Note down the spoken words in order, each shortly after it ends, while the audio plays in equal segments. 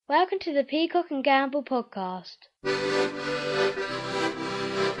Welcome to the Peacock and Gamble Podcast.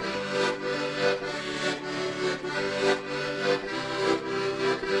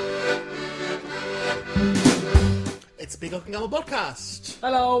 It's the Peacock and Gamble Podcast.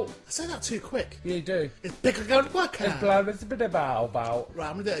 Hello. I say that too quick. Yeah, you do. It's Peacock and Gamble Podcast. It's blah, it's a bit about. Right,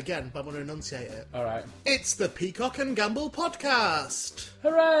 I'm going to do it again, but I'm going to enunciate it. Alright. It's the Peacock and Gamble Podcast.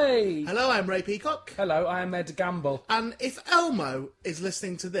 Hooray! Hello, I'm Ray Peacock. Hello, I am Ed Gamble. And if Elmo is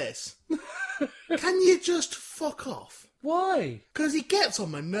listening to this, can you just fuck off? Why? Because he gets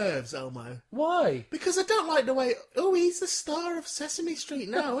on my nerves, Elmo. Why? Because I don't like the way... Oh, he's the star of Sesame Street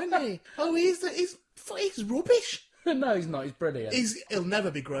now, isn't he? Oh, he's rubbish. No, he's not. He's brilliant. He'll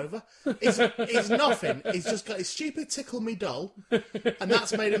never be Grover. He's nothing. He's just got his stupid Tickle Me Doll, and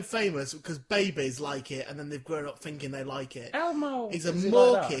that's made him famous because babies like it, and then they've grown up thinking they like it. Elmo! He's a Is he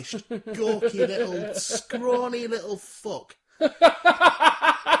mawkish, gawky little, scrawny little fuck.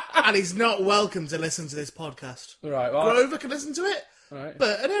 And he's not welcome to listen to this podcast. Right, well... Grover can listen to it, Right.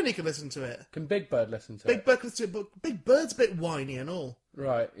 but and only can listen to it. Can Big Bird listen to Big it? Bird can listen to it, but Big Bird's a bit whiny and all.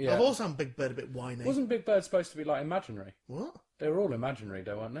 Right, yeah. I've also found Big Bird a bit whiny. Wasn't Big Bird supposed to be, like, imaginary? What? They were all imaginary,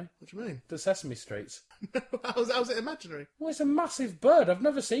 though, weren't they? What do you mean? The Sesame Streets. How's it imaginary? Well, it's a massive bird. I've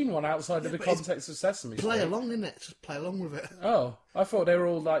never seen one outside of the but it's context of Sesame Street. Play along, innit? Just play along with it. Oh, I thought they were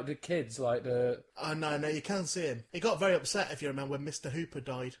all, like, the kids, like the... Oh, no, you can't see him. He got very upset, if you remember, when Mr. Hooper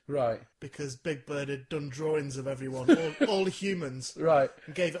died. Right. Because Big Bird had done drawings of everyone, all humans. Right.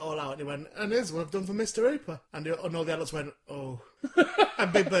 And gave it all out, and he went, and here's what I've done for Mr. Hooper. And all the adults went, oh.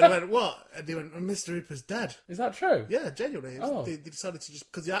 And Big Bird went, what? And he went, Mr. Hooper's dead. Is that true? Yeah, genuinely. Oh. They decided to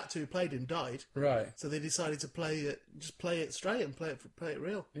just, because the actor who played him died. Right. So they decided to play it straight and play it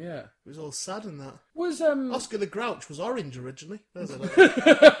real. Yeah. It was all sad and that. Was, Oscar the Grouch was orange originally. There's a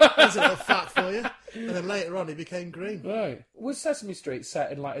little fact for you. And then later on he became green. Right. Was Sesame Street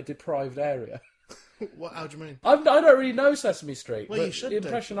set in, like, a deprived area? What? How do you mean? I don't really know Sesame Street. Well, but you should the do.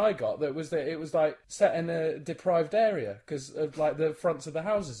 impression I got that it was like set in a deprived area because of like the fronts of the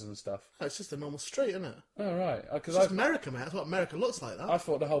houses and stuff. Oh, it's just a normal street, isn't it? Oh right, because It's just America, mate. That's what America looks like, that. I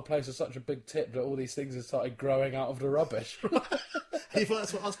thought the whole place was such a big tip that all these things had started growing out of the rubbish. You thought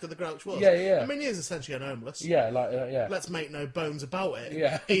that's what Oscar the Grouch was? Yeah. I mean, he is essentially an homeless. Yeah, like yeah. Let's make no bones about it.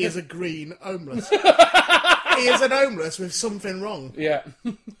 Yeah. He is a green homeless. He is an homeless with something wrong. Yeah.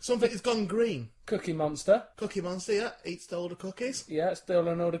 Something has gone green. Cookie Monster. Cookie Monster, yeah. Eats all the cookies. Yeah,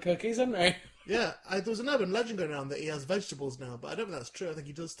 stealing all the cookies, isn't he? Yeah. There was an urban legend going around that he has vegetables now, but I don't think that's true. I think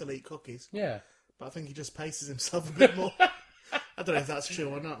he does still eat cookies. Yeah. But I think he just paces himself a bit more. I don't know if that's true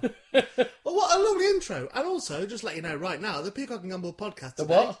or not. Well, what a lovely intro. And also, just let you know right now, the Peacock and Gamble Podcast today...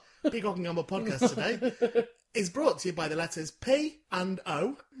 The what? Peacock and Gamble Podcast today is brought to you by the letters P and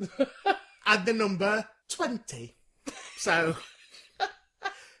O and the number 20. So,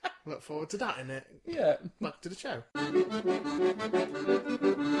 look forward to that, innit? Yeah. Back to the show.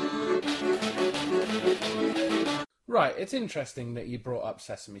 Right, it's interesting that you brought up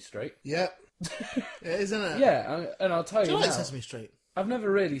Sesame Street. Yeah. It is, isn't it? Yeah, and I'll tell Do you you now. like Sesame Street? I've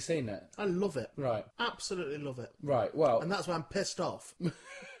never really seen it. I love it. Right. Absolutely love it. Right, well... And that's why I'm pissed off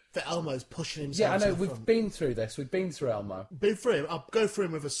that Elmo's pushing himself Yeah, I know, to the we've front. been through this. We've been through Elmo. Been through him. I'll go through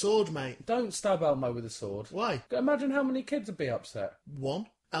him with a sword, mate. Don't stab Elmo with a sword. Why? Imagine how many kids would be upset. One,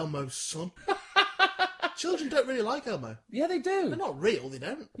 Elmo's son. Children don't really like Elmo. Yeah, they do. They're not real, they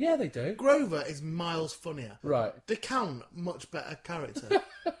don't. Yeah, they do. Grover is miles funnier. Right. The Count, much better character.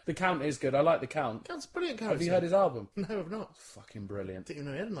 The Count is good. I like the Count. Count's a brilliant character. Have you heard his album? No, I've not. Fucking brilliant. Didn't even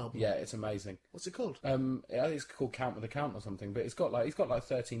know he had an album. Yeah, it's amazing. What's it called? I think it's called Count with a Count or something, but he's got like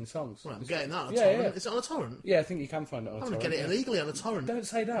 13 songs. Well, I'm getting that on a Yeah, torrent. yeah. Is it on a torrent? Yeah, I think you can find it on a I'm going torrent. to get it illegally on a torrent. Don't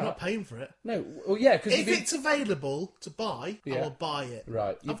say that. I'm not paying for it. No, well, yeah, because If it's available to buy, I Yeah. will buy it.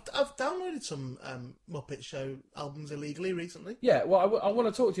 Right. I've downloaded some Muppet Show albums illegally recently. Yeah, well, I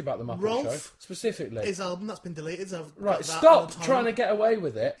want to talk to you about the Muppet Rolf, Show specifically. His album that's been deleted. So I've Right, got that on stop a torrent. trying to get away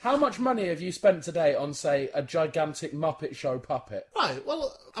with it. How much money have you spent today on, say, a gigantic Muppet Show puppet? Right,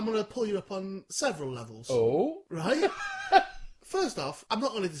 well, I'm going to pull you up on several levels. Oh, Right? First off, I'm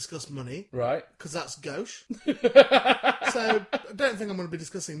not going to discuss money, right. because that's gauche. So, I don't think I'm going to be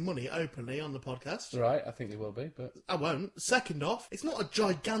discussing money openly on the podcast. Right, I think it will be, but... I won't. Second off, it's not a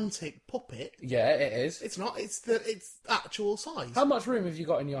gigantic puppet. Yeah, it is. It's not. It's actual size. How much room have you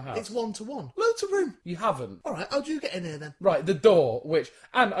got in your house? It's 1-to-1. Loads of room. You haven't. All right, how do you get in here then? Right, the door,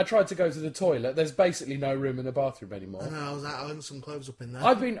 and I tried to go to the toilet. There's basically no room in the bathroom anymore. I know, I was out hanging some clothes up in there.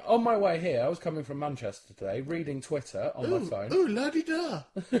 I've been, on my way here, I was coming from Manchester today, reading Twitter on my phone. Ooh, la-di-da.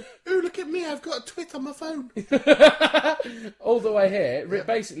 Ooh, look at me, I've got a twit on my phone. All the way here,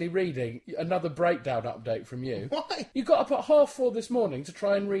 basically reading another breakdown update from you. Why? You got up at 4:30 this morning to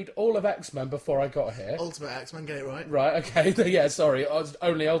try and read all of X-Men before I got here. Ultimate X-Men, get it right. Right, okay. Yeah, sorry. I was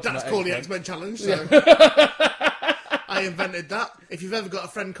only Ultimate That's called the X-Men. X-Men Challenge, so... I invented that. If you've ever got a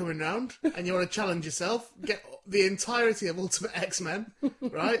friend coming round and you want to challenge yourself, get the entirety of Ultimate X-Men,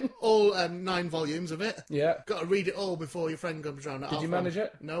 right? All 9 volumes of it. Yeah. Got to read it all before your friend comes round. Did you manage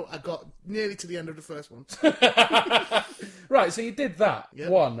it? No, I got nearly to the end of the first one. Right, so you did that. Yep.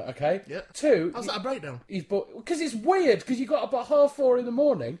 1, okay? Yep. 2... How's that a breakdown? You've bought... Because it's weird, because you got up at 4:30 in the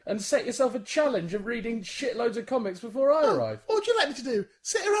morning and set yourself a challenge of reading shitloads of comics before I arrive. What would you like me to do?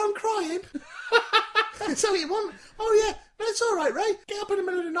 Sit around crying? Is that what you want? Oh, yeah. No, it's all right, Ray. Get up in the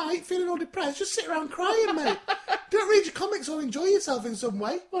middle of the night feeling all depressed. Just sit around crying, mate. Don't read your comics or enjoy yourself in some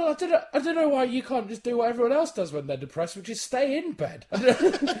way. Well, I don't know why you can't just do what everyone else does when they're depressed, which is stay in bed.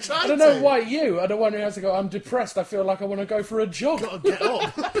 I don't know why you are the one who has to go, I'm depressed, I feel like I want to go for a jog. Got to get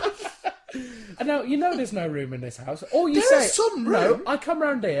up. And now, you know there's no room in this house. All you There say... is some room. No, I come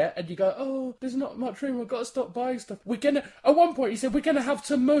round here and you go, oh, there's not much room, I've got to stop buying stuff. We're going to... At one point you said, we're going to have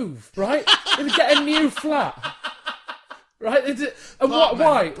to move, right? We're going to get a new flat. Right? And what?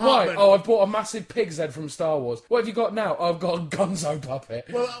 Why? Oh, I've bought a massive pig's head from Star Wars. What have you got now? Oh, I've got a Gonzo puppet.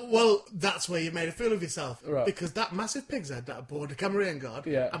 Well, that's where you made a fool of yourself. Right. Because that massive pig's head that I bought a Cameroon guard,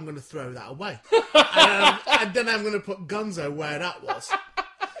 Yeah. I'm going to throw that away. And then I'm going to put Gonzo where that was.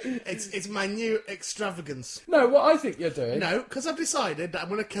 It's my new extravagance. No, what I think you're doing... No, because I've decided that I'm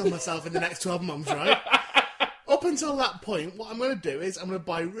going to kill myself in the next 12 months, right? Up until that point, what I'm going to do is I'm going to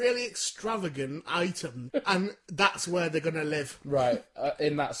buy really extravagant items, and that's where they're going to live. Right,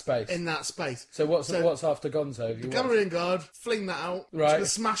 in that space. In that space. So what's after Gonzo? If you Cameroon guard, fling that out. Right.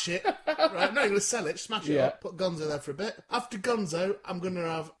 Just going to smash it. Right, not going to sell it, smash it Yeah. up. Put Gonzo there for a bit. After Gonzo, I'm going to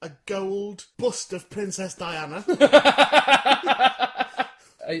have a gold bust of Princess Diana.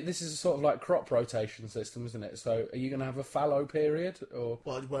 This is a sort of like crop rotation system, isn't it? So are you going to have a fallow period? Or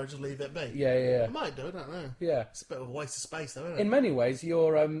Well, where I just leave it be? Yeah. I might do, I don't know. Yeah. It's a bit of a waste of space, though, isn't it? In many ways,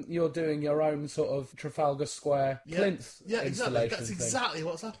 you're doing your own sort of Trafalgar Square plinth Yeah, exactly. installation That's thing. exactly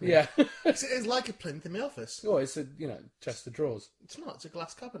what's happening. Yeah. It is like a plinth in my office. Oh, it's a chest of drawers. It's not. It's a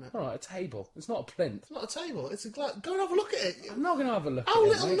glass cabinet. All right, a table. It's not a plinth. It's not a table. It's a glass. Go and have a look at it. I'm not going to have a look How at it,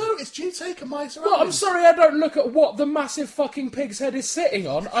 little mate. notice do you take of my surroundings? Well, I'm sorry I don't look at what the massive fucking pig's head is sitting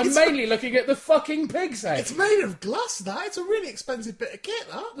on. I'm mainly looking at the fucking pig's head. It's made of glass, that. It's a really expensive bit of kit,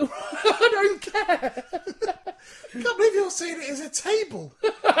 that. I don't care. I can't believe you're saying it is a table.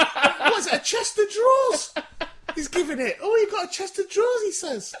 What is it, a chest of drawers? He's giving it. Oh, you've got a chest of drawers, he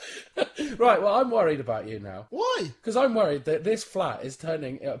says. Right, well, I'm worried about you now. Why? Because I'm worried that this flat is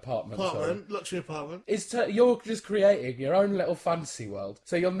turning... Luxury apartment. You're just creating your own little fantasy world.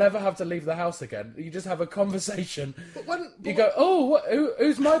 So you'll never have to leave the house again. You just have a conversation. You go,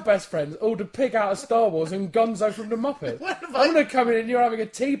 who's my best friend? Oh, the pig out of Star Wars and Gonzo from the Muppets. I'm going to come in and you're having a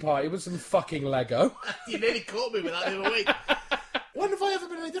tea party with some fucking Lego. You nearly caught me with that the other week. When have I ever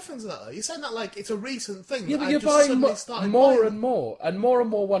been any different to that, though? You're saying that like it's a recent thing. Yeah, but I've you're just buying suddenly started more buying. and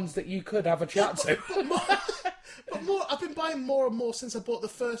more ones that you could have a chat to. But more, I've been buying more and more since I bought the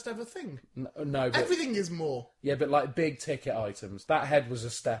first ever thing. No, but... Everything is more. Yeah, but like big ticket items. That head was a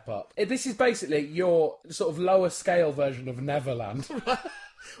step up. This is basically your sort of lower scale version of Neverland.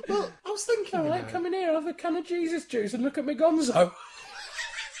 Well, I was thinking... All right, come in here, have a can of Jesus juice and look at me Gonzo.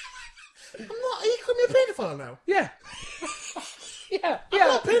 I'm not... Are you calling me a paedophile now? Yeah. Yeah. I'm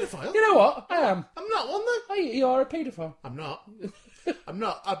not a paedophile. You know what? I am. I'm not one, though. Oh, you are a paedophile. I'm not. I'm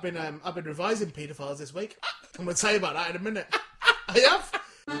not. I've been revising paedophiles this week. I'm going to tell you about that in a minute. I have.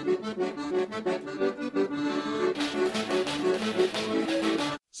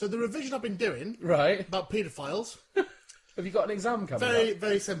 So the revision I've been doing Right. about paedophiles, Have you got an exam coming very,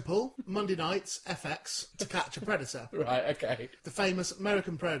 very simple. Monday nights, FX, To Catch a Predator. up? Right, okay. The famous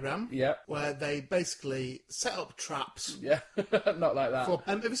American programme. Yeah. Where they basically set up traps. Yeah, not like that.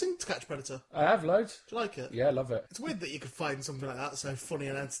 Have you seen To Catch a Predator? I have loads. Do you like it? Yeah, love it. It's weird that you could find something like that so funny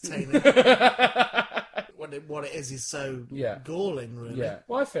and entertaining. What it is so galling, really. Yeah.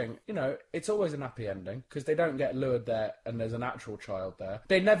 Well, I think, it's always an happy ending because they don't get lured there and there's an actual child there.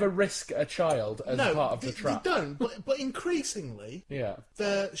 They never risk a child as part of the trap. They don't, but increasingly,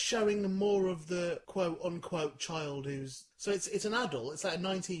 they're showing more of the quote-unquote child who's... So it's an adult, it's like a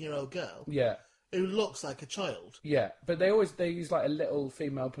 19-year-old girl. Yeah. Who looks like a child. Yeah, but they use like a little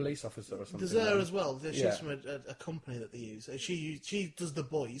female police officer or something. There's her as well. She's from a company that they use. She does the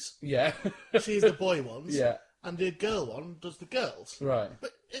boys. Yeah. She's the boy ones. Yeah. And the girl one does the girls. Right.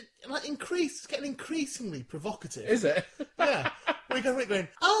 But it's getting increasingly provocative. Is it? Yeah. We're going,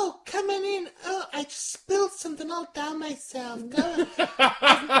 oh, coming in. Oh, I just spilled something all down myself. Go.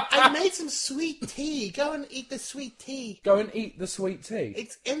 I made some sweet tea. Go and eat the sweet tea. Go and eat the sweet tea.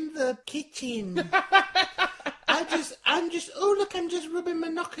 It's in the kitchen. Oh, look, I'm just rubbing my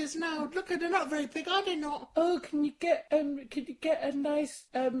knockers now. Look, they're not very big, are they not? Oh, can you get a nice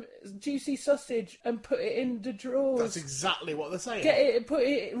juicy sausage and put it in the drawers? That's exactly what they're saying. Put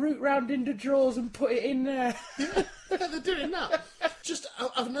it root round in the drawers and put it in there. Yeah, they're doing that. Just,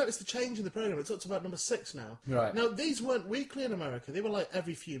 I've noticed the change in the programme. It's up to about number 6 now. Right. Now, these weren't weekly in America. They were like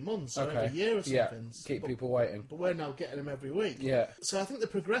every few months or every year or something. Yeah, keep people waiting. But we're now getting them every week. Yeah. So I think the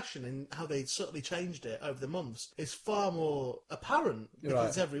progression in how they subtly changed it over the months is far more apparent because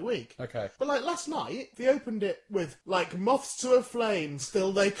it's every week. Okay. But like last night, they opened it with like moths to a flame,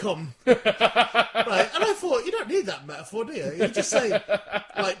 still they come. Right, and I thought, you don't need that metaphor, do you? You just say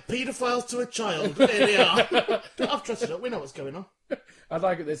like paedophiles to a child. Here they are. I've dressed it up. We know what's going on. I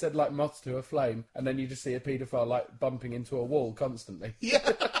like it. They said like moths to a flame, and then you just see a paedophile like bumping into a wall constantly.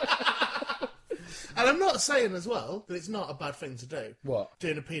 Yeah. And I'm not saying as well that it's not a bad thing to do. What?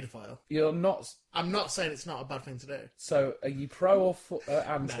 Doing a paedophile. You're not. I'm not saying it's not a bad thing to do. So, are you pro or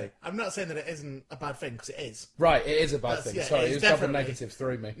anti? No, I'm not saying that it isn't a bad thing, because it is. Right, it is a bad thing. Yeah, Sorry, it was double definitely negatives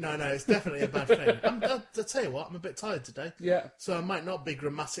through me. No, it's definitely a bad thing. I'll tell you what, I'm a bit tired today. Yeah. So I might not be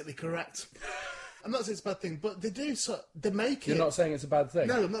grammatically correct. I'm not saying it's a bad thing, but they do, they make it... You're not saying it's a bad thing?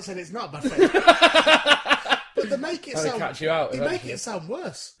 No, I'm not saying it's not a bad thing. But they make it sound... catch you out, they make it sound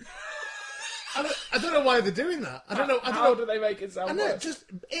worse. I don't know why they're doing that. I don't know. How do they make it sound worse? Just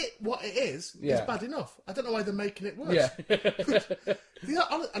what it is bad enough. I don't know why they're making it worse. Yeah.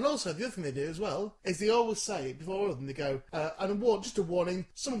 And also, the other thing they do as well is they always say, before all of them, they go, just a warning,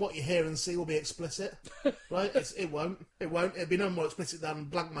 some of what you hear and see will be explicit. Right? It won't. It'll be no more explicit than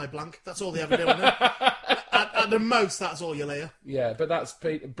blank my blank. That's all they ever do. At the most, that's all you'll hear. Yeah, but that's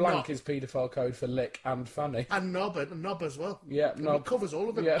blank is paedophile code for lick and fanny. And knob as well. Yeah, knob. It covers all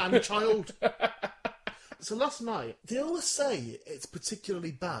of them. Yeah. And child. So last night, they always say it's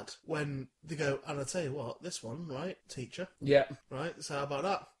particularly bad when they go, and I'll tell you what, this one, right, teacher. Yeah. Right, so how about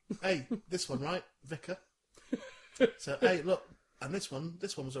that? Hey, this one, right, vicar. So, hey, look, and this one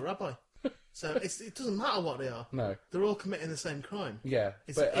was a rabbi. So it doesn't matter what they are. No. They're all committing the same crime. Yeah.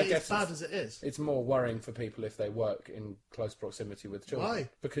 But I guess bad as it is. It's more worrying for people if they work in close proximity with children. Why?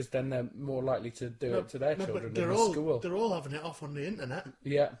 Because then they're more likely to do it to their children in they're school. They're all having it off on the internet.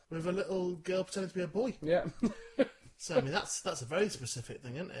 Yeah. With a little girl pretending to be a boy. Yeah. So, I mean, that's a very specific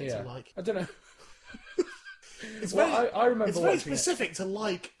thing, isn't it? Yeah. To like... I don't know. I remember it's very watching specific to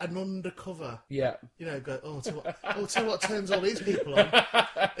like an undercover. Yeah. You know, go, tell what turns all these people on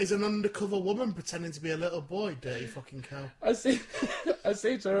is an undercover woman pretending to be a little boy, dirty fucking cow. I seem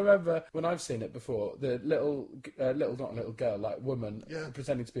to remember when I've seen it before, the not a little girl, like woman,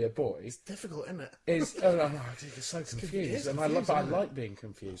 pretending to be a boy. It's difficult, isn't it? It's so confused. And I like being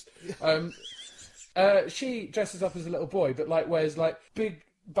confused. She dresses up as a little boy, but like wears like big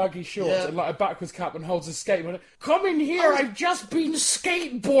baggy shorts and like a backwards cap and holds a skateboard. Come in here, I've just been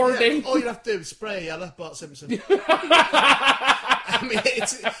skateboarding. Yeah, all you have to do is spray yellow, Bart Simpson. I mean,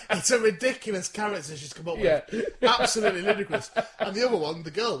 it's a ridiculous character she's come up with. Absolutely ludicrous. And the other one,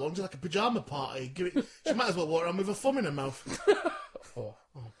 the girl one's like a pyjama party. She might as well walk around with a thumb in her mouth. Oh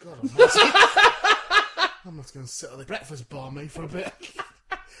God, I'm not going to sit on the breakfast bar, mate, for a bit.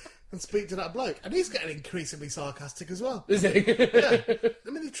 And speak to that bloke. And he's getting increasingly sarcastic as well. Is he? Yeah. I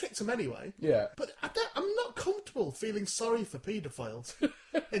mean, they tricked him anyway. Yeah. But I'm not comfortable feeling sorry for paedophiles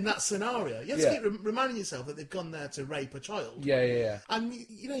in that scenario. You have to keep reminding yourself that they've gone there to rape a child. Yeah. And,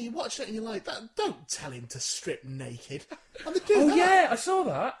 you watch it and you're like, don't tell him to strip naked. And they do that. Oh, yeah, I saw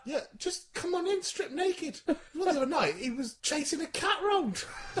that. Yeah, just come on in, strip naked. The other night, he was chasing a cat round.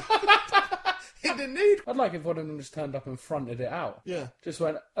 In the nude. I'd like if one of them just turned up and fronted it out. Yeah. Just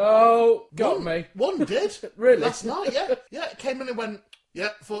went, oh, got me. One did. Really? Last night, yeah. Yeah, came in and went, yeah,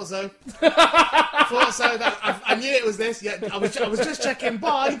 thought so. Thought so. I knew it was this. Yeah, I was just checking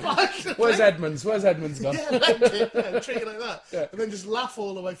by. Where's Edmonds? Where's Edmonds gone? Yeah, treat it like that. Yeah. And then just laugh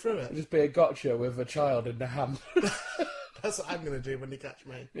all the way through it. Just be a gotcha with a child in the hand. That's what I'm going to do when you catch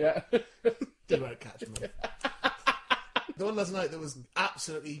me. Yeah. You won't catch me. The one last night that was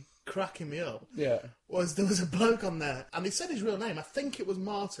absolutely cracking me up was there was a bloke on there and he said his real name. I think it was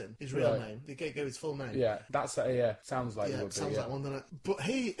Martin, his real name. He gave his full name. Yeah, that's sounds like it would be. Sounds like one, doesn't it? But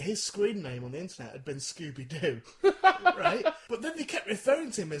his screen name on the internet had been Scooby-Doo, right? But then they kept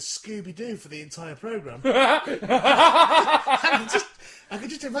referring to him as Scooby-Doo for the entire programme. I could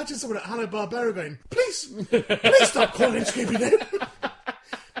just imagine someone at Hanna-Barbera going, please stop calling him Scooby-Doo.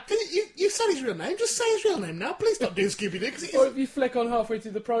 You said his real name. Just say his real name now. Please stop doing Scooby-Doo, because it Or is... if you flick on halfway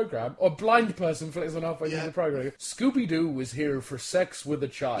through the programme, or a blind person flicks on halfway through the programme, Scooby-Doo was here for sex with a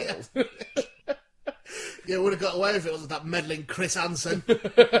child. Yeah, would have got away with it was that meddling Chris Hansen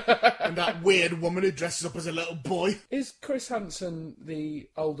and that weird woman who dresses up as a little boy. Is Chris Hansen the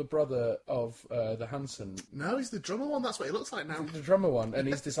older brother of the Hansen? No, he's the drummer one. That's what he looks like now. The drummer one, and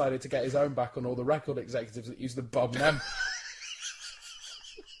he's decided to get his own back on all the record executives that use the bomb name.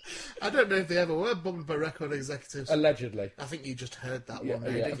 I don't know if they ever were bummed by record executives. Allegedly. I think you just heard that one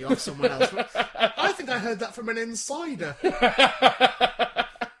day, didn't you, off someone else? I think I heard that from an insider.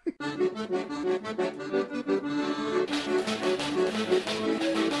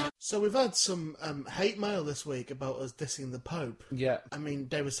 So we've had some hate mail this week about us dissing the Pope. Yeah. I mean,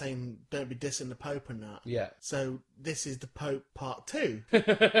 they were saying don't be dissing the Pope and that. Yeah. So this is the Pope Part 2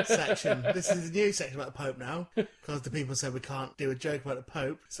 section. This is a new section about the Pope now, because the people said we can't do a joke about the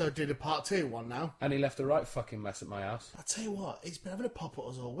Pope, so do the Part 2 one now. And he left a right fucking mess at my house. I'll tell you what, he's been having a pop at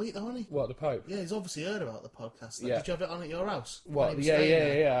us all week though, hasn't he? What, the Pope? Yeah, he's obviously heard about the podcast. Yeah. Did you have it on at your house? What? When he was Yeah, staying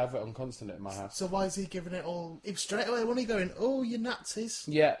there? yeah. I have it on constant at my house. So why is he giving it all... He straight away, wasn't he going, oh, you Nazis?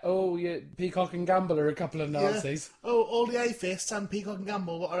 Yeah. Oh, yeah. Peacock and Gamble are a couple of Nazis. Yeah. Oh, all the atheists and Peacock and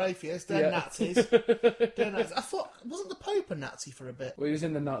Gamble, what are atheists? They're Yeah. Nazis. They're Nazis. I thought, wasn't the Pope a Nazi for a bit? Well, he was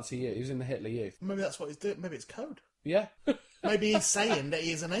in the Nazi youth. He was in the Hitler Youth. Maybe that's what he's doing. Maybe it's code. Yeah. Maybe he's saying that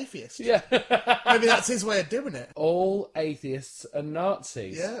he is an atheist. Yeah. Maybe that's his way of doing it. All atheists are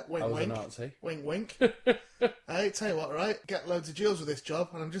Nazis. Yeah, wink, I was wink. a Nazi. Wink, wink. Hey, tell you what, right? Get loads of deals with this job,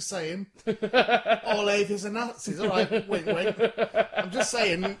 and I'm just saying, all atheists are Nazis, all right? Wink, wink. I'm just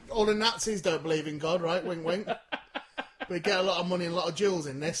saying, all the Nazis don't believe in God, right? Wink, wink. We get a lot of money and a lot of jewels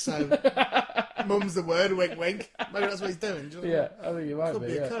in this, so mum's the word, wink, wink. Maybe that's what he's doing. Do you know? Yeah, I think you might Could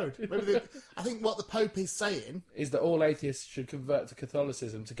be yeah. a code. Maybe I think what the Pope is saying is that all atheists should convert to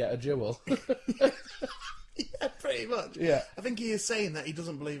Catholicism to get a jewel. yeah, pretty much. Yeah. I think he is saying that he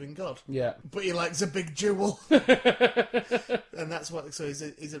doesn't believe in God. Yeah. But he likes a big jewel. And that's what, so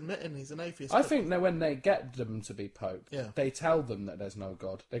he's admitting he's an atheist. I think that when they get them to be Pope, Yeah. they tell them that there's no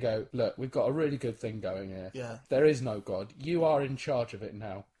God. They go, look, we've got a really good thing going here. Yeah. There is no God. You are in charge of it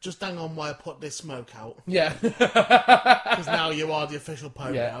now. Just hang on while I put this smoke out. Yeah. Because now you are the official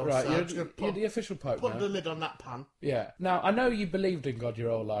Pope Yeah, now. right. So I'm You're, just gonna you're the official Pope put now. the lid on that pan. Yeah. Now, I know you believed in God your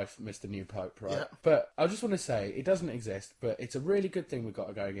whole life, Mr. New Pope, right? Yeah. But I just want to say, it doesn't exist, but it's a really good thing we've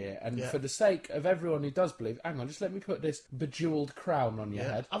got going here. And Yeah. for the sake of everyone who does believe, hang on, just let me put this bejeweled crown on your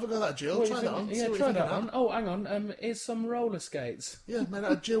head. Have a go at that jewel. What Try you that thinking? on. Yeah, See what try you think that of on. Oh, hang on. Here's some roller skates. Yeah, made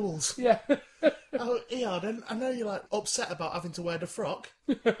out of jewels. Yeah. Oh, Ian, I know you're like upset about having to wear the frock,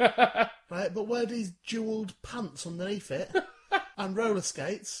 right? But wear these jewelled pants underneath it and roller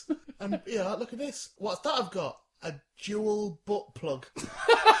skates. And yeah, look at this. What's that I've got? A jewel butt plug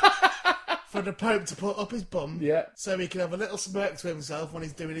for the Pope to put up his bum. Yeah. So he can have a little smirk to himself when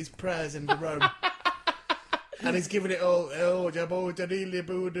he's doing his prayers in the Rome. And he's giving it all,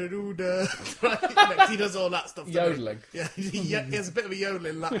 right? He does all that stuff. Yodeling. Yeah, he has a bit of a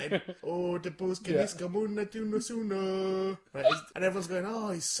yodeling Latin. Oh, the bus can right, and everyone's going,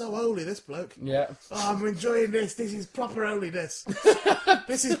 oh, he's so holy, this bloke. Yeah. Oh, I'm enjoying this. This is proper holiness.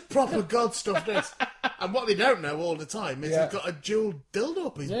 This is proper God stuff, this. And what they don't know all the time is he's got a jewel dildo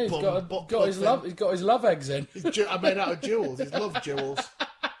up his Yeah, he's bum. got his love. He's got his love eggs in. I made out of jewels. His love jewels.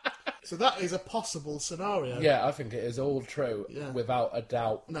 So that is a possible scenario. Yeah, I think it is all true, without a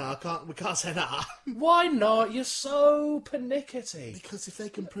doubt. No, we can't say that. Why not? You're so pernickety. Because if they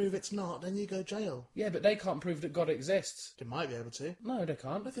can prove it's not, then you go jail. Yeah, but they can't prove that God exists. They might be able to. No, they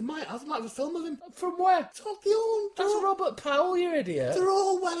can't. But they might have a film of him. From where? That's Robert Powell, you idiot. They're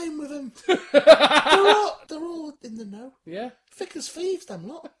all well in with him. they're all in the know. Yeah. Thick as thieves, them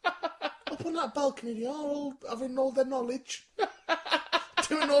lot. Up on that balcony, they are all having all their knowledge.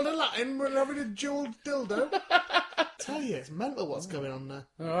 Doing all the Latin, we're having a jewelled dildo. Tell you, it's mental what's going on there.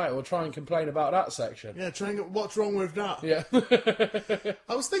 All right, we'll try and complain about that section. Yeah, trying to get what's wrong with that. Yeah.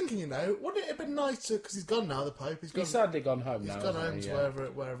 I was thinking, wouldn't it have been nicer, because he's gone now, the Pope. He's sadly gone home now. He's gone home hasn't he?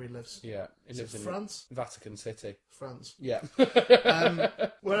 to wherever he lives. Yeah, he lives in France? Vatican City. France. Yeah.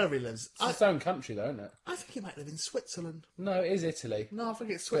 Wherever he lives. It's its own country, though, isn't it? I think he might live in Switzerland. No, it is Italy. No, I think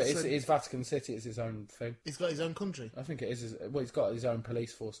it's But Switzerland. it's Vatican City. It's his own thing. He's got his own country. I think it is. Well, he's got his own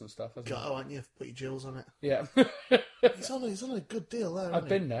police force and stuff, hasn't Oh, aren't you? Put your jewels on it. he? Yeah. He's on a good deal there. I've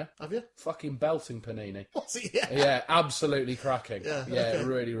been there. Have you? Fucking belting panini. What's he? Yeah. Yeah, absolutely cracking. Yeah, Yeah, okay.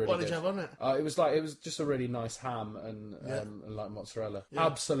 really, really What good. did you have on it? It was just a really nice ham and like mozzarella. Yeah.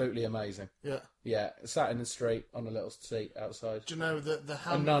 Absolutely amazing. Yeah. Yeah, sat in the street on a little seat outside. Do you know that the A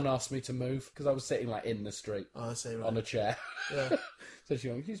hand... nun asked me to move because I was sitting like in the street Oh, I see, right. on a chair. Yeah. So she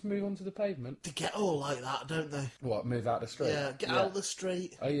went, "Can you just move onto the pavement?" They get all like that, don't they? What, move out the street? Yeah, get out the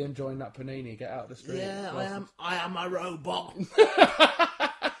street. Are you enjoying that panini? Get out the street. Yeah, I am a robot.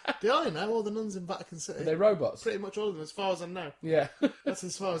 Do I know all the nuns in Vatican City? Are they robots? Pretty much all of them, as far as I know. Yeah. That's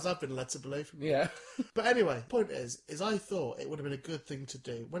as far as I've been led to believe. Yeah. But anyway, point is I thought it would have been a good thing to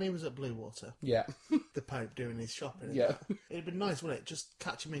do when he was at Blue Water, Yeah. the Pope doing his shopping. and Yeah. that. It'd been nice, wouldn't it? Just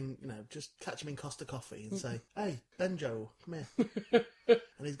catch him in, just catch him in Costa Coffee and say, "Hey, Benjo, come here."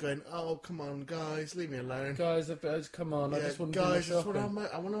 And he's going, "Oh, come on, guys, leave me alone. Guys, come on, I Yeah, just want to guys, do my shopping.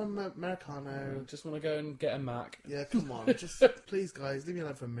 I want an Americano. Just want to go and get a Mac. Yeah, come on, just please, guys, leave me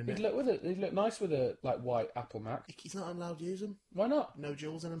alone for a He'd minute." look nice with a white Apple Mac. He's not allowed to use them. Why not? No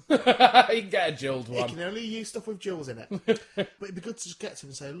jewels in them. You can get a jeweled He one. can only use stuff with jewels in it. But it'd be good to just get to him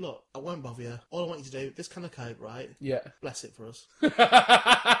and say, "Look, I won't bother you. All I want you to do, this kind of coat, right? Yeah. Bless it for us."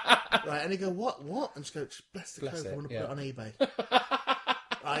 Right, and he go, "What? And just go, "Just bless the Bless coat. I it, want to yeah. put it on eBay."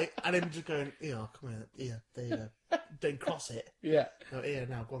 Right, and him just going, "Here, come here. Here, there you go. Don't cross it. Yeah. No, here,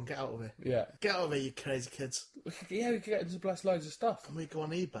 now, go on, get out of here. Yeah. Get out of here, you crazy kids." Yeah, we could get him to bless loads of stuff. And we go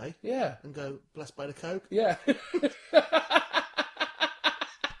on eBay Yeah. and go, "Blessed by the Coke." Yeah.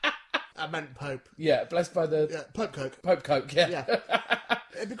 I meant Pope. Yeah, blessed by the Yeah, Pope Coke. Pope Coke, yeah. Yeah.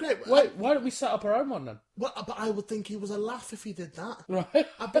 It'd be great. Wait, why don't we set up our own one then? Well, but I would think he was a laugh if he did that. Right.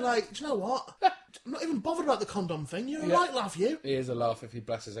 I'd be like, "Do you know what? I'm not even bothered about the condom thing. You're Yeah. a right laugh, you." He is a laugh if he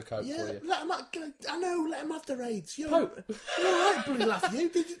blesses a Coke Yeah, for you. let him I know, let him have the raids. You're Pope. You're all right, bloody laugh, you.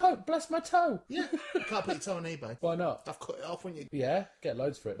 Did you? Pope, bless my toe. Yeah. You can't put your toe on eBay. Why not? I've cut it off when you Yeah, get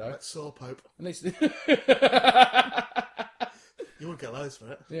loads for it though. saw Pope. At least... You would get loads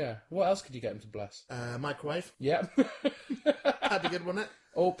for it. Yeah. What else could you get him to bless? Microwave. Yeah. That'd be good, wouldn't it?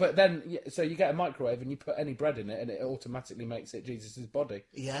 Or but then, so you get a microwave and you put any bread in it, and it automatically makes it Jesus' body.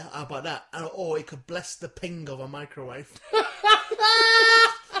 Yeah, how about that? Or he could bless the ping of a microwave.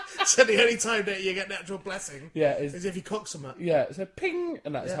 So the only time that you get the actual blessing Yeah, is if you cook something. yeah. So ping,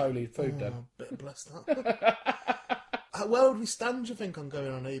 and that's Yeah. holy food. Then Oh, bit bless that. Where would we stand, do you think, on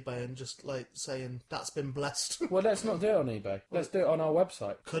going on eBay and just, like, saying, "That's been blessed"? well, let's not do it on eBay. Let's do it on our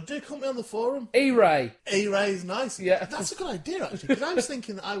website. Could do, couldn't we, on the forum? E-Ray. E-Ray's nice. Yeah. That's a good idea, actually, because I was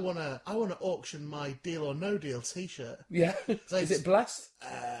thinking that I wanna auction my Deal or No Deal t-shirt. Yeah. Is it blessed?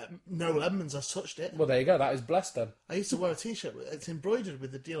 No lemons has touched it. Well, there you go. That is blessed then. I used to wear a t-shirt, it's embroidered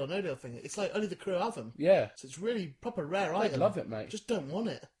with the Deal or No Deal thing. It's like only the crew have them. Yeah. So it's really proper rare I'd item. love it, mate. Just don't want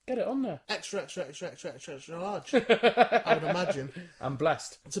it. Get it on there. Extra large. I would imagine. I'm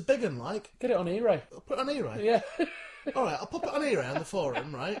blessed. It's a big one, like. Get it on E-Ray. I'll put it on E-Ray. Yeah. Alright, I'll pop it on E-Ray on the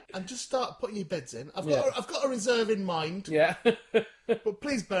forum, right? And just start putting your bids in. I've got a reserve in mind, Yeah. but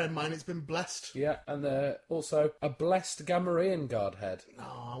please bear in mind it's been blessed. Yeah. And also a blessed Gamorrean guard head. No,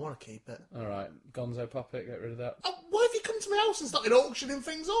 I want to keep it. All right. Gonzo Puppet, get rid of that. Oh, why have you come to my house and started auctioning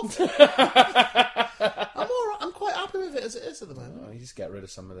things off? I'm alright, I'm quite happy with it as it is at the moment. Oh, you just get rid of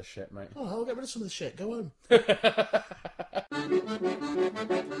some of the shit, mate. Oh, I'll get rid of some of the shit. Go home.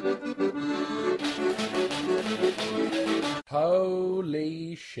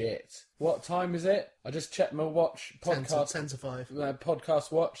 Holy shit. What time is it? I just checked my watch. 10 Podcast to 5.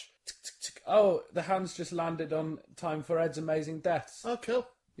 podcast watch. Tick, tick, tick. Oh, the hands just landed on time for Ed's amazing deaths. Oh, cool.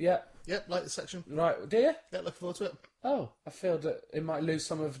 Yeah. Yep, like the section. Right, do you? Yeah, looking forward to it. Oh, I feel that it might lose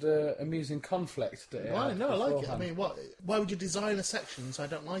some of the amusing conflict that it Why? had No, I like it. I beforehand. mean, why would you design a section so I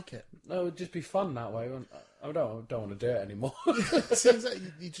don't like it? No, it would just be fun that way. I don't want to do it anymore. It seems like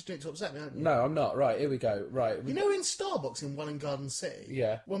you just do it to upset me, aren't you? No, I'm not. Right, here we go. Right. You know, in Starbucks in Welwyn Garden City,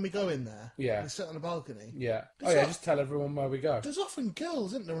 Yeah. when we go in there, Yeah. we sit on a balcony. Yeah. Oh, It's yeah, not- just tell everyone where we go. There's often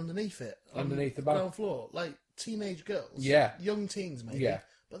girls, isn't there, underneath it? On Underneath the ground floor, like teenage girls. Yeah. Young teens, maybe. Yeah.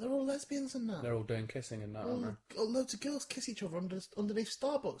 But they're all lesbians and that. They're all doing kissing and that, aren't they? Loads of girls kiss each other underneath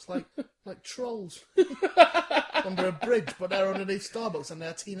Starbucks, like trolls. Under a bridge, but they're underneath Starbucks and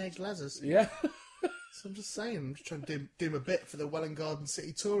they're teenage lessers. Yeah. So I'm just saying, I'm just trying to do my bit for the Welwyn Garden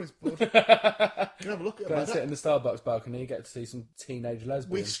City Tourist Board. You can have a look at Go and them. sit in the Starbucks balcony, you get to see some teenage We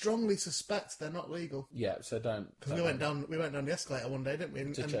lesbians. strongly suspect they're not legal. Yeah, so don't. Because we went down the escalator one day, didn't we?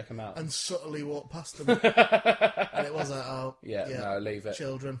 And, To check 'em out. And subtly walked past them. And it was like, oh, Yeah, no, leave it.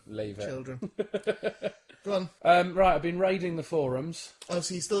 Children. Leave it. Children. Go on. Right, I've been raiding the forums. Oh,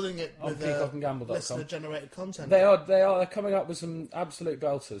 so you're still doing it On with peacockandgamble.com. listener-generated content? They're coming up with some absolute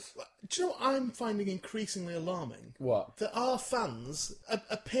belters. Do you know what I'm finding increasingly alarming? What? That our fans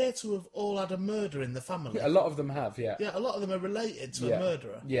appear to have all had a murder in the family. A lot of them have, yeah. Yeah, a lot of them are related to a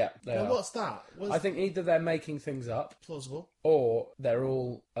murderer. Yeah, they Now, are. what's that? I think either they're making things up, Plausible. or they're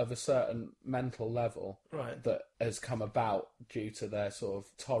all of a certain mental level Right. that has come about due to their sort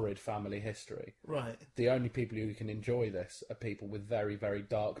of torrid family history. Right. The only people who can enjoy this are people with very, very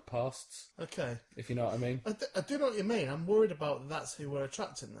dark pasts, Okay. if you know what I mean. I do know what you mean. I'm worried about that's who we're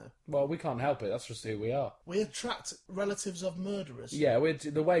attracting, though. Well, we can't help it. That's just who we are. We attract relatives of murderers. Yeah,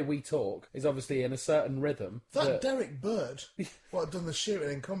 the way we talk is obviously in a certain rhythm. That Derek Bird, what had done the shooting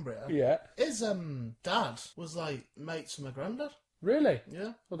in Cumbria, Yeah. his dad was like mates with my granddad. Really?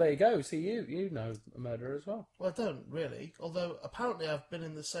 Yeah. Well, there you go. See, you know a murderer as well. Well, I don't really, although apparently I've been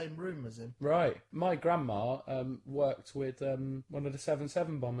in the same room as him. Right. My grandma worked with one of the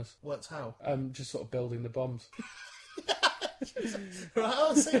 7/7 bombers. Worked how? Just sort of building the bombs. Right,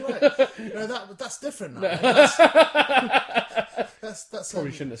 oh, see, right. No, that's different now. That's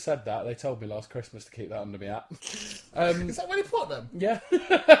Probably shouldn't have said that. They told me last Christmas to keep that under my hat. Is that when he put them? Yeah.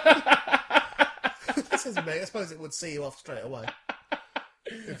 This is me. I suppose it would see you off straight away.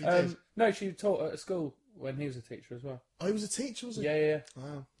 If you did. No, she taught at a school when he was a teacher as well. Oh, he was a teacher, was he? Yeah.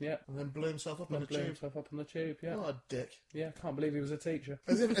 Wow. Yeah. And then blew himself up on And a blew tube. himself up on the tube, yeah. What a dick. Yeah, can't believe he was a teacher.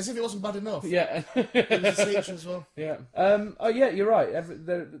 As if it wasn't bad enough. Yeah. He was a teacher as well. Yeah. Oh, yeah, you're right.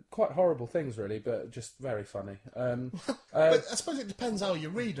 They're quite horrible things, really, but just very funny. But I suppose it depends how you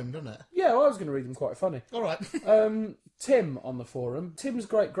read them, doesn't it? Yeah, well, I was going to read them quite funny. All right. Tim on the forum. Tim's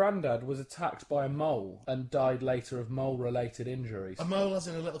great-granddad was attacked by a mole and died later of mole-related injuries. A mole as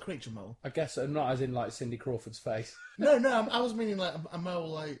in a little creature mole? I guess not as in, like, Cindy Crawford's face. No, I was meaning like a mole,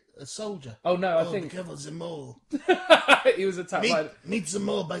 like a soldier. Oh, no, I Be think careful, there's a mole. he was attacked by Meet the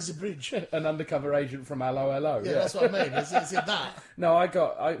mole by the bridge. an undercover agent from Hello Hello. Yeah, that's what I mean. Is it that? No,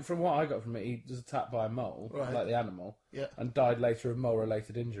 from what I got from it, he was attacked by a mole, Right. like the animal, Yeah. and died later of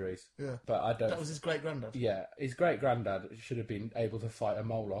mole-related injuries. Yeah. But I don't... That was his great-granddad. Yeah, his great-granddad should have been able to fight a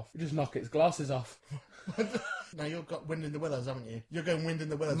mole off. Just knock its glasses off. Now, you've got Wind in the Willows, haven't you? You're going Wind in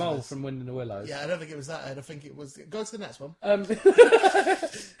the Willows. Mole with this. from Wind in the Willows. Yeah, I don't think it was that, Ed. I think it was... Go to the next one.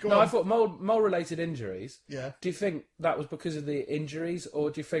 No, I thought mole-related injuries. Yeah. Do you think that was because of the injuries, or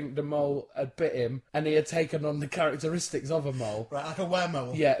do you think the mole had bit him and he had taken on the characteristics of a mole? Right, like a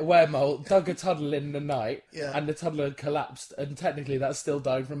weremole. Yeah, weremole dug a tunnel in the night, Yeah. and the tunnel had collapsed, and technically that's still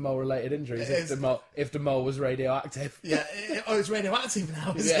dying from mole-related injuries if the mole was radioactive. Yeah. It's radioactive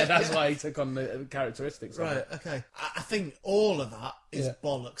now, is Yeah, it? that's why he took on the characteristics of Right, it. okay. I think all of that is Yeah.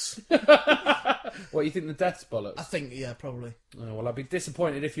 bollocks. What, you think the death's bollocks? I think, yeah, probably. Oh, well, I'd be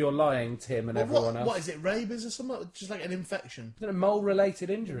disappointed if you're lying, Tim, and everyone else. What is it, rabies or something? Just like an infection? Mole-related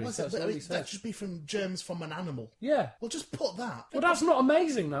injuries, What's it? that's But, all I he mean, said. that'd just be from germs from an animal. Yeah. Well, just put that. Well, that's not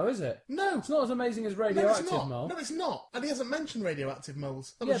amazing, though, is it? No. It's not as amazing as No, it's radioactive not. mole. No, it's not. And he hasn't mentioned radioactive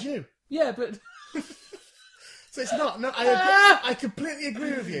moles. That Yeah. was you. Yeah, but... So it's not. No, I completely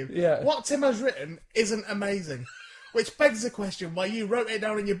agree with you. Yeah. What Tim has written isn't amazing. Which begs the question why you wrote it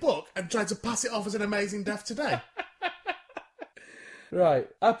down in your book and tried to pass it off as an amazing death today. Right.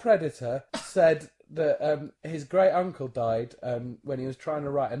 A predator said that his great-uncle died when he was trying to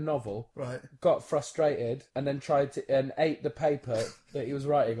write a novel, Right. got frustrated, and then and ate the paper that he was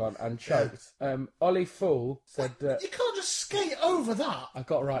writing on and choked. Ollie Fool said that... You can't just skate over that. I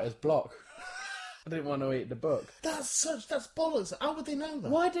got writer's block. I didn't want to eat the book. That's bollocks. How would they know that?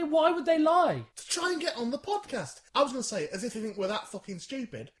 Why would they lie? To try and get on the podcast. I was going to say, as if you think we're that fucking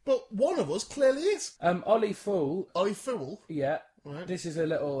stupid, but one of us clearly is. Ollie Fool... Ollie Fool. Yeah. Right. This is a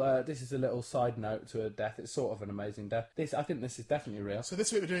little side note to a death. It's sort of an amazing death. I think this is definitely real. So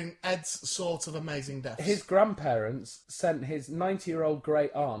this week we're doing Ed's sort of amazing deaths. His grandparents sent his 90-year-old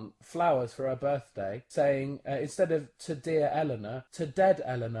great aunt flowers for her birthday, saying instead of to dear Eleanor, to dead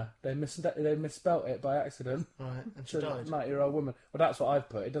Eleanor. They misspelt it by accident. Right, and she To died. 90-year-old woman. Well, that's what I've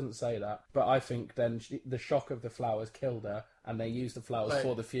put. It doesn't say that, but I think then the shock of the flowers killed her, and they used the flowers Like,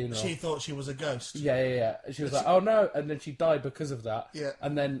 for the funeral. She thought she was a ghost. Yeah. She was like, oh no, and then she died because of that. Yeah.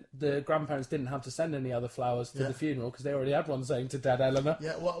 And then the grandparents didn't have to send any other flowers to the funeral because they already had one saying to dead Eleanor.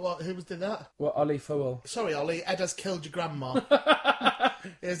 Yeah, who did that? Well, Ollie Fool. Sorry, Ollie, Ed has killed your grandma.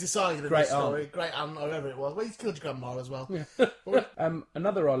 He has decided in Great this story. Great aunt, or whoever it was. Well, he's killed your grandma as well. Yeah.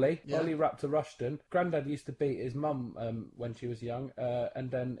 Another Ollie, Yeah. Ollie Raptor Rushton. Granddad used to beat his mum when she was young, and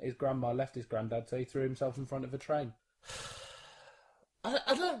then his grandma left his granddad, so he threw himself in front of a train.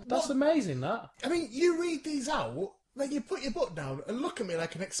 I don't... That's amazing, that. I mean, you read these out, then you put your butt down and look at me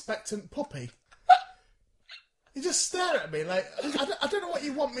like an expectant puppy. You just stare at me like... I don't know what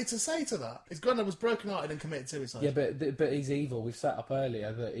you want me to say to that? His granddad was broken-hearted and committed suicide. Yeah, but he's evil. We've set up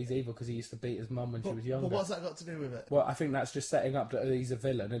earlier that he's evil because he used to beat his mum when she was younger. But what's that got to do with it? Well, I think that's just setting up that he's a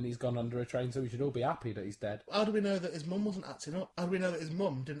villain and he's gone under a train, so we should all be happy that he's dead. How do we know that his mum wasn't acting up? How do we know that his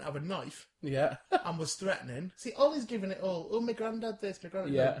mum didn't have a knife? Yeah. And was threatening? See, Ollie's giving it all. Oh, my granddad this, my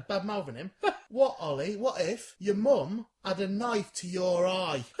granddad Yeah. that. Bad-mouthing him. What, Ollie? What if your mum had a knife to your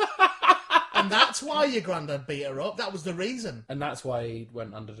eye? And that's why your granddad beat her up. That was the reason. And that's why he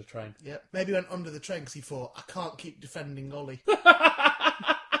went under the train. Yep. Maybe he went under the train because he thought, I can't keep defending Ollie.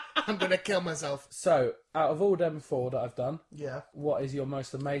 I'm going to kill myself. So, out of all them 4 that I've done, Yeah. what is your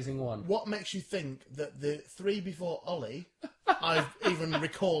most amazing one? What makes you think that the 3 before Ollie I've even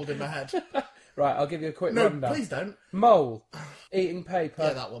recalled in my head? Right, I'll give you a quick No, rundown. please don't. Mole, eating paper,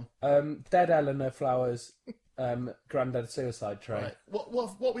 Yeah, that one. dead Eleanor Flowers, granddad suicide train. Right.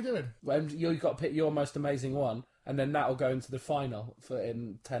 What are we doing? Well, you've got to pick your most amazing one, and then that'll go into the final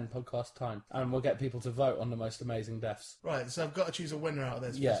in 10 podcast time, and we'll get people to vote on the most amazing deaths. Right, so I've got to choose a winner out of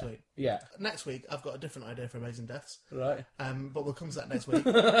this Yeah, this week. yeah, Next week, I've got a different idea for amazing deaths. right. But we'll come to that next week.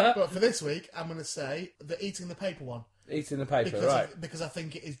 But for this week, I'm going to say the eating the paper one. Eating the paper, right. Because I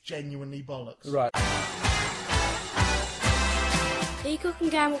think it is genuinely bollocks. Right. Peacock and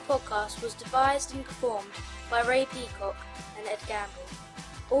Gamble Podcast was devised and performed by Ray Peacock and Ed Gamble.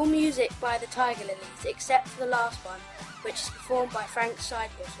 All music by the Tiger Lilies, except for the last one, which is performed by Frank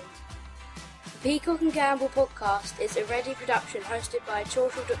Sidebottom. The Peacock and Gamble Podcast is a Ready production hosted by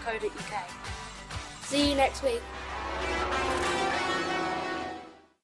chortle.co.uk. See you next week.